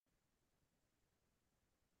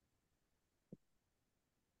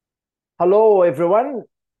Hello, everyone.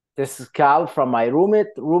 This is Cal from my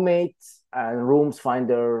roommates and Rooms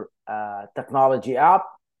Finder technology app.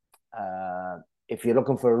 Uh, if you're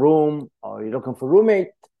looking for a room or you're looking for a roommate,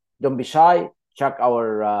 don't be shy. Check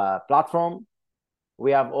our platform.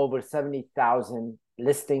 We have over 70,000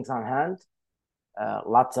 listings on hand,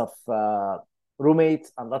 lots of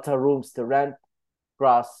roommates and lots of rooms to rent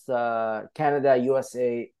across Canada,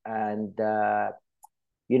 USA, and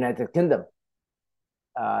United Kingdom.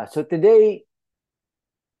 So today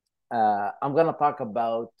I'm gonna talk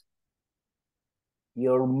about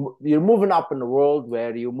you're moving up in the world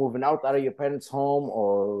where you're moving out of your parents' home,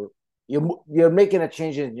 or you're making a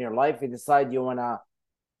change in your life. You decide you wanna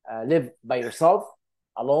live by yourself,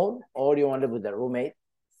 alone, or you wanna live with a roommate.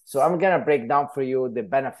 So I'm gonna break down for you the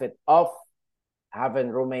benefit of having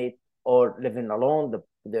a roommate or living alone,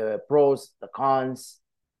 the pros, the cons,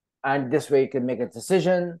 and this way you can make a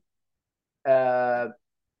decision uh,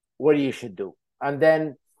 what you should do. And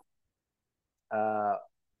then uh,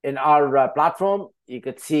 in our platform, you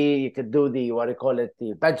could do the what I call it,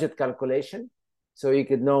 the budget calculation. So you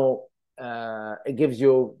could know it gives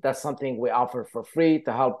you that's something we offer for free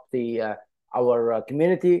to help the our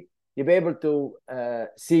community. You'll be able to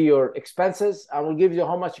see your expenses, and we'll give you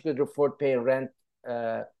how much you could afford paying rent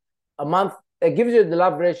uh, a month. It gives you the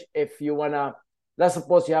leverage if you wanna. Let's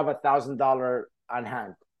suppose you have $1,000 on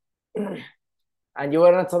hand, and you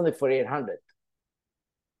want to rent something for 800.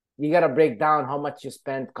 You got to break down how much you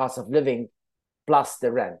spend cost of living plus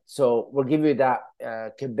the rent. So we'll give you that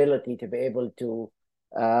capability to be able to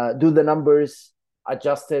do the numbers,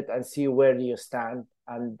 adjust it, and see where you stand.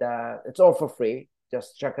 And it's all for free.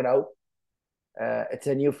 Just check it out. It's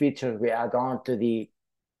a new feature we add on to the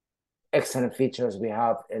excellent features we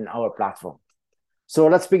have in our platform. So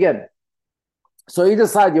let's begin. So you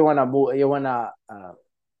decide you want to move, you want to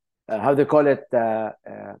how they call it,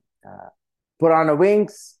 put on the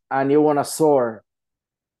wings, and you want to soar.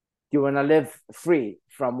 You want to live free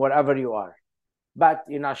from wherever you are, but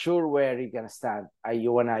you're not sure where you're going to stand.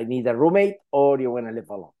 You want to need a roommate or you want to live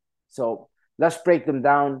alone. So let's break them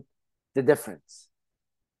down, the difference.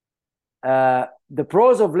 The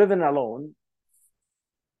pros of living alone,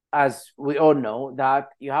 as we all know, that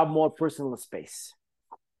you have more personal space.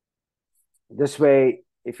 This way,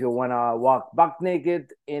 if you want to walk buck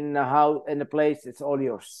naked in a house, in a place, it's all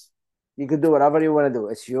yours. You can do whatever you want to do.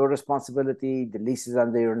 It's your responsibility. The lease is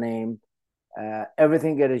under your name.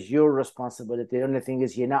 Everything that is your responsibility. The only thing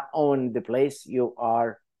is you're not owning the place. You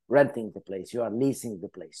are renting the place. You are leasing the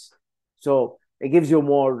place. So it gives you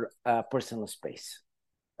more personal space.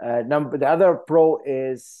 The other pro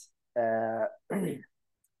is it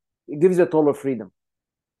gives you total freedom.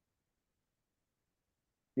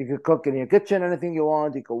 You could cook in your kitchen anything you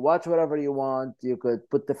want. You could watch whatever you want. You could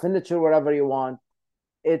put the furniture wherever you want.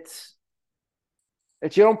 It's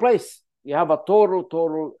it's your own place. You have a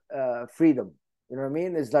total freedom. You know what I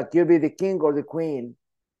mean? It's like you'll be the king or the queen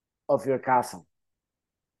of your castle.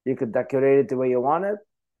 You could decorate it the way you want it.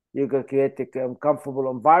 You could create a comfortable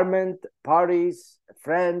environment, parties,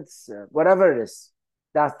 friends, whatever it is.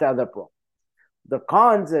 That's the other pro. The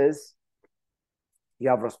cons is you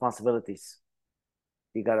have responsibilities.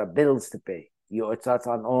 You got bills to pay. It's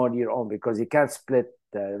on all your own because you can't split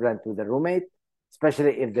the rent with a roommate,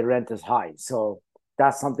 especially if the rent is high. So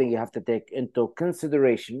that's something you have to take into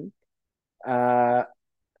consideration. Uh,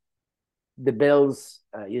 the bills,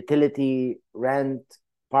 utility, rent,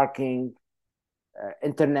 parking,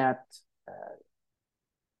 internet,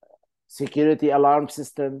 security alarm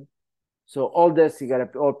system. So all this you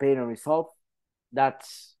got to all pay on yourself. That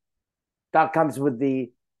comes with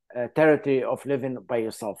the territory of living by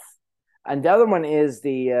yourself. And the other one is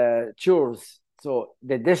the chores. So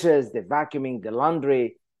the dishes, the vacuuming, the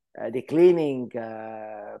laundry, the cleaning,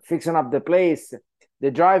 fixing up the place,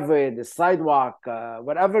 the driveway, the sidewalk,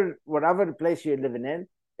 whatever place you're living in,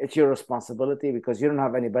 it's your responsibility because you don't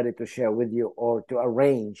have anybody to share with you or to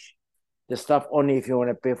arrange the stuff. Only if you want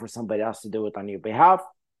to pay for somebody else to do it on your behalf,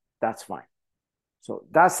 that's fine. So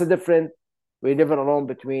that's the difference. We live alone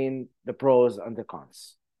between the pros and the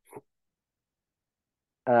cons.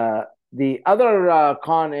 The other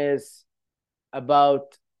con is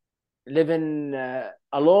about living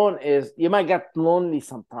alone is you might get lonely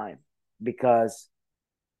sometime because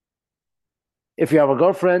if you have a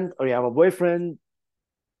girlfriend or you have a boyfriend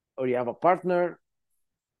or you have a partner,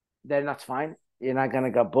 then that's fine. You're not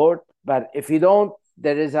gonna get bored. But if you don't,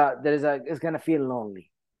 it's gonna feel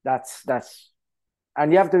lonely. That's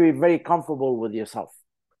and you have to be very comfortable with yourself.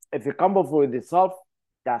 If you're comfortable with yourself,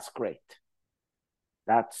 that's great.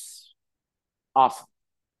 That's awesome.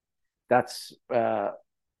 That's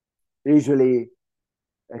usually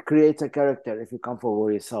creates a character if you're comfortable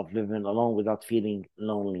with yourself, living alone without feeling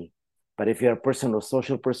lonely. But if you're a person or a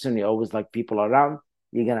social person, you always like people around,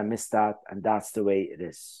 you're gonna miss that, and that's the way it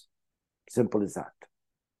is. Simple as that.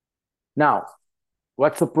 Now,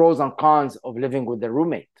 what's the pros and cons of living with a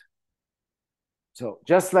roommate? So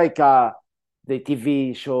just like the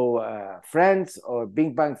TV show Friends or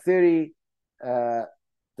Big Bang Theory,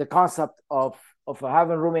 the concept of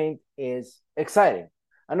having a roommate is exciting,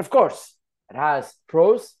 and of course, it has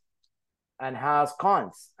pros and has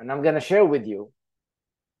cons, and I'm gonna share with you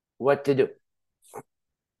what to do,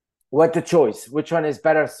 what to choose, which one is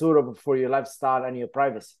better suitable for your lifestyle and your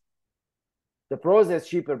privacy. The pros is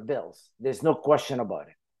cheaper bills. There's no question about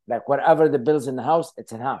it. Like whatever the bills in the house,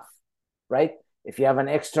 it's in half, right? If you have an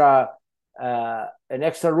extra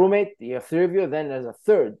roommate, you have three of you, then there's a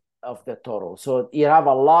third of the total. So you have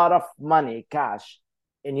a lot of money, cash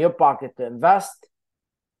in your pocket to invest,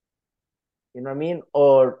 you know what I mean?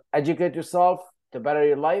 Or educate yourself to better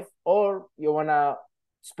your life, or you want to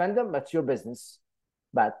spend them, that's your business.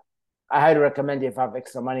 But I highly recommend if you have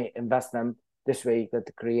extra money, invest them. This way you get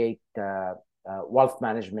to create wealth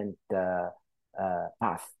management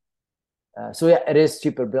path. So yeah, it is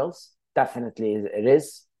cheaper bills. Definitely it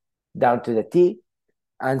is, down to the T.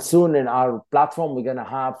 And soon in our platform, we're gonna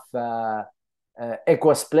have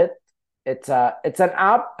EquiSplit. It's an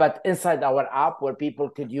app, but inside our app where people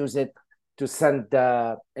could use it to send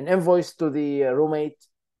an invoice to the roommate,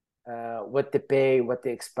 what they pay, what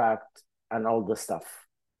they expect, and all the stuff.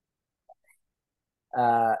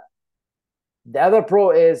 The other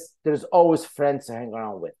pro is there's always friends to hang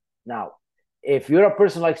around with. Now, if you're a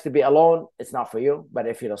person who likes to be alone, it's not for you. But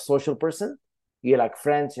if you're a social person, you like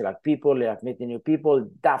friends, you like people, you like meeting new people,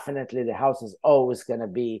 definitely the house is always going to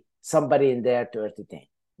be somebody in there to entertain.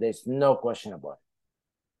 There's no question about it.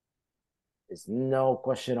 There's no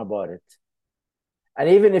question about it. And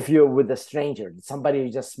even if you're with a stranger, somebody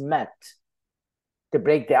you just met, to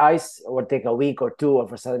break the ice, it will take a week or two,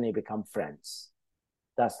 or suddenly you become friends.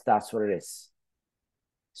 That's what it is.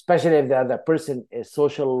 Especially if the other person is a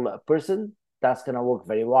social person, that's going to work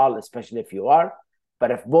very well, especially if you are.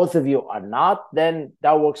 But if both of you are not, then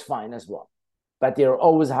that works fine as well. But you'll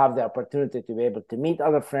always have the opportunity to be able to meet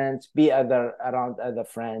other friends, be around other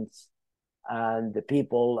friends and the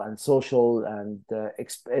people and social, and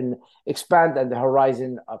expand at the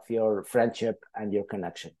horizon of your friendship and your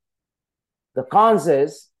connection. The cons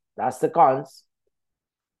is, that's the cons.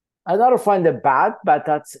 I don't find it bad, but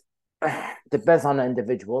that's depends on the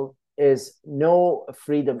individual, is no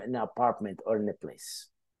freedom in the apartment or in the place.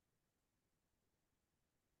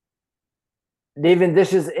 Leaving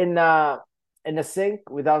dishes in a sink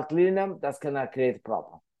without cleaning them, that's gonna create a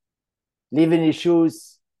problem. Leaving your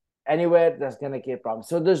shoes anywhere, that's gonna create a problem.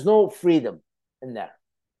 So there's no freedom in there.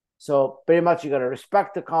 So pretty much you gotta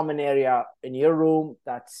respect the common area in your room.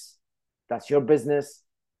 That's your business.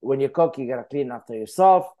 When you cook, you gotta clean after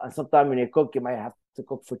yourself. And sometimes when you cook, you might have to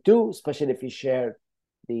cook for two, especially if you share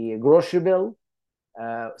the grocery bill.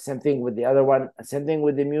 Same thing with the other one. Same thing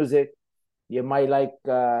with the music. You might like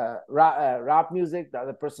rap music. The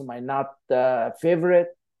other person might not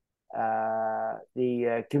favorite.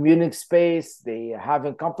 The commuting space, the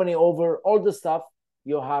having company over, all the stuff,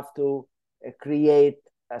 you have to create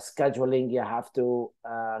a scheduling. You have to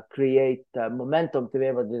create momentum to be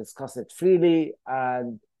able to discuss it freely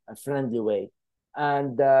and a friendly way.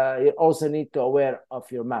 And you also need to aware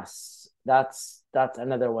of your mess. That's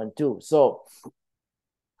another one too. So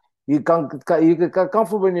you can get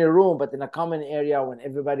comfortable in your room, but in a common area when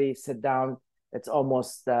everybody sit down, it's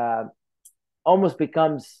almost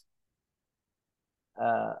becomes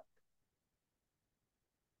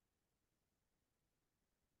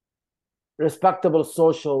respectable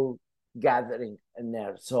social gathering in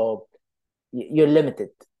there. So you're limited.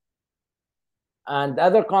 And the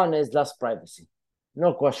other con is less privacy.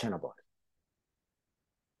 No question about it.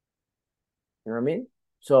 You know what I mean?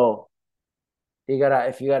 So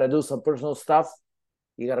if you gotta do some personal stuff,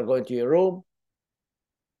 you gotta go into your room.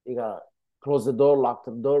 You gotta close the door, lock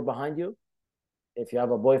the door behind you. If you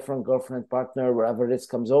have a boyfriend, girlfriend, partner, wherever this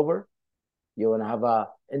comes over, you want to have a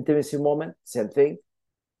intimacy moment, same thing.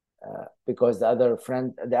 Because the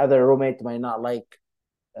other roommate might not like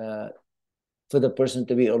for the person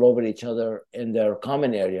to be all over each other in their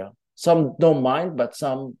common area. Some don't mind, but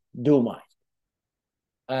some do mind.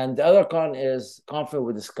 And the other con is conflict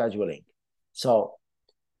with the scheduling. So,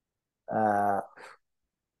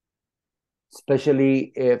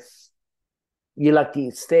 especially if you like to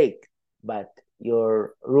eat steak, but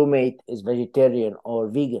your roommate is vegetarian or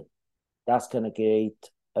vegan, that's going to create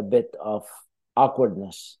a bit of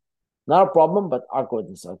awkwardness. Not a problem, but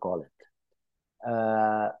awkwardness, I call it.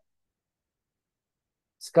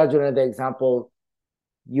 Scheduling the example,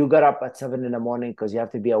 you got up at 7 in the morning because you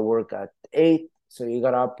have to be at work at 8. So you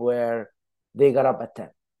got up where they got up at 10.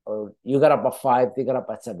 Or you got up at 5, they got up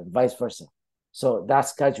at 7, vice versa. So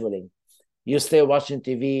that's scheduling. You stay watching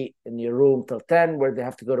TV in your room till 10, where they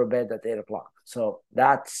have to go to bed at 8 o'clock. So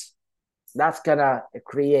that's gonna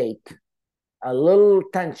create a little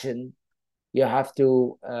tension. You have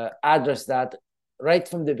to address that right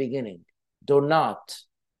from the beginning. Do not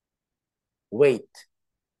wait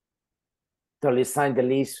till you sign the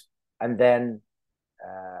lease and then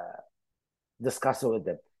discuss it with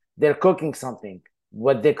them. They're cooking something.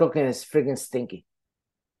 What they're cooking is freaking stinky.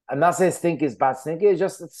 I'm not saying stinky is bad. Stinky is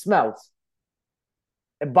just, it smells.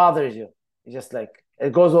 It bothers you. It's just like,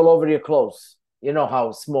 it goes all over your clothes. You know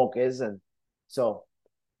how smoke is. And so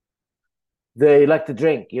they like to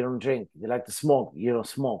drink. You don't drink. They like to smoke. You don't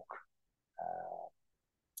smoke.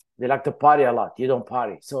 They like to party a lot. You don't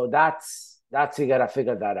party. So that's you gotta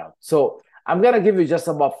figure that out. So I'm gonna give you just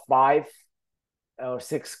about 5 or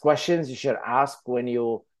 6 questions you should ask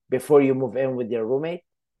before you move in with your roommate.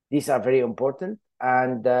 These are very important,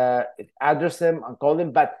 and address them and call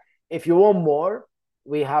them. But if you want more,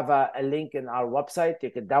 we have a link in our website.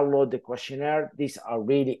 You can download the questionnaire. These are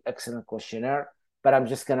really excellent questionnaire. But I'm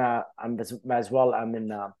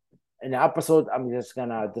in an episode. I'm just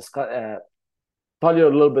gonna discuss. Tell you a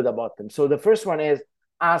little bit about them. So the first one is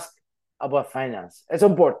ask about finance. It's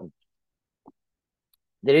important.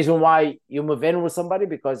 The reason why you move in with somebody,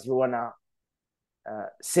 because you want to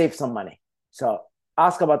save some money. So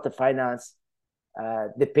ask about the finance,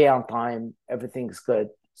 they pay on time, everything's good.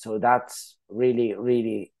 So that's really,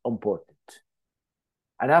 really important.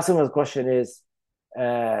 And asking the question is,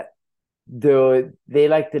 do they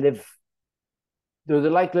like living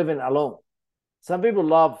alone? Some people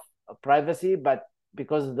love privacy, but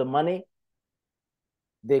because of the money,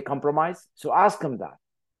 they compromise. So ask them that.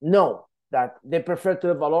 No, that they prefer to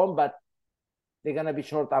live alone, but they're going to be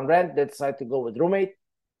short on rent. They decide to go with roommate.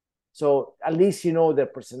 So at least you know their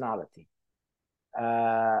personality.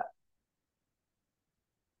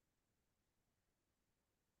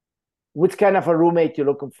 Which kind of a roommate you're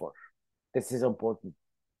looking for? This is important.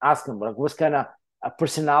 Ask them, like, what kind of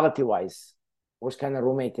personality-wise, what kind of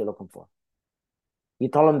roommate you're looking for? You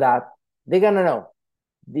tell them that, they're going to know.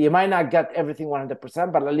 You might not get everything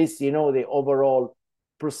 100%, but at least you know the overall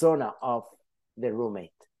persona of the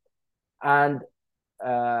roommate. And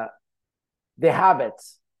the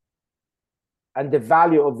habits and the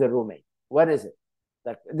value of the roommate. What is it?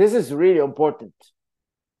 Like, this is really important.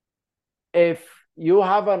 If you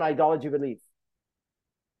have an ideology belief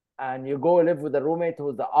and you go live with a roommate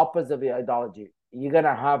who's the opposite of your ideology, you're going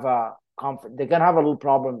to have they're going to have a little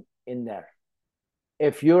problem in there.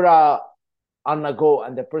 If you're on the go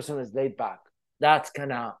and the person is laid back, that's going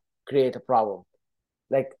to create a problem.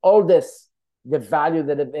 Like all this, the value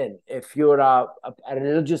they live in. If you're a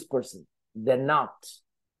religious person, they're not.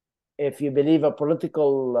 If you believe a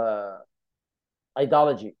political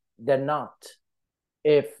ideology, they're not.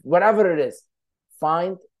 If whatever it is,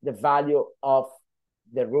 find the value of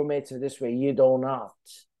the roommates. So this way you do not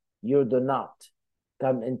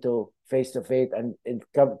come into face-to-face, and it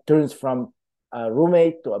turns from a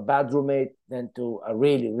roommate to a bad roommate, then to a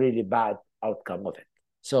really, really bad outcome of it.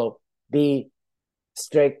 So be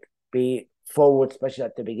strict, be forward, especially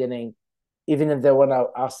at the beginning. Even if they want to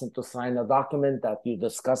ask them to sign a document, that you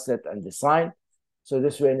discuss it and decide. So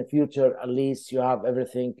this way in the future, at least you have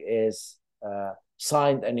everything is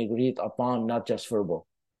signed and agreed upon, not just verbal.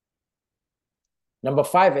 Number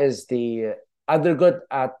 5 is they're good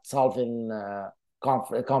at solving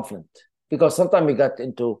conflict. Because sometimes we got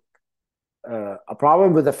into a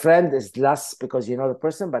problem with a friend is less because you know the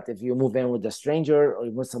person, but if you move in with a stranger or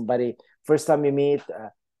you with somebody first time you meet,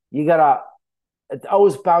 it's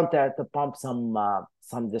always bound to pump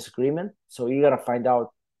some disagreement. So you gotta find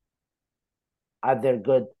out, are they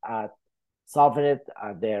good at solving it?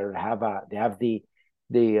 They have the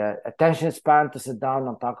attention span to sit down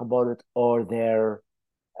and talk about it, or they're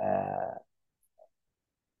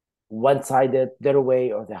one-sided, their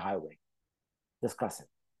way or the highway. Discuss it.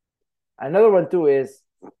 Another one too is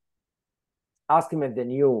ask them if they're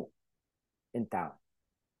new in town.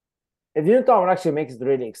 If you're in town, it actually makes it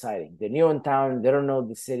really exciting. They're new in town, they don't know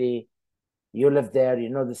the city. You live there, you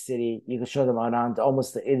know the city. You can show them around.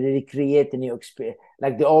 Almost recreate the new experience.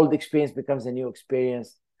 Like the old experience becomes a new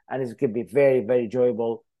experience, and it can be very, very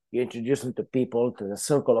enjoyable. You introduce them to people, to the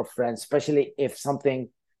circle of friends, especially if something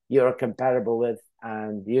you're compatible with,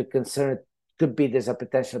 and you're concerned there's a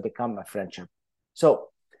potential to become a friendship. So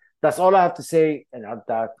that's all I have to say in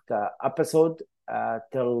that episode.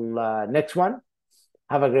 Till next one.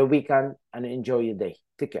 Have a great weekend and enjoy your day.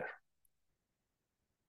 Take care.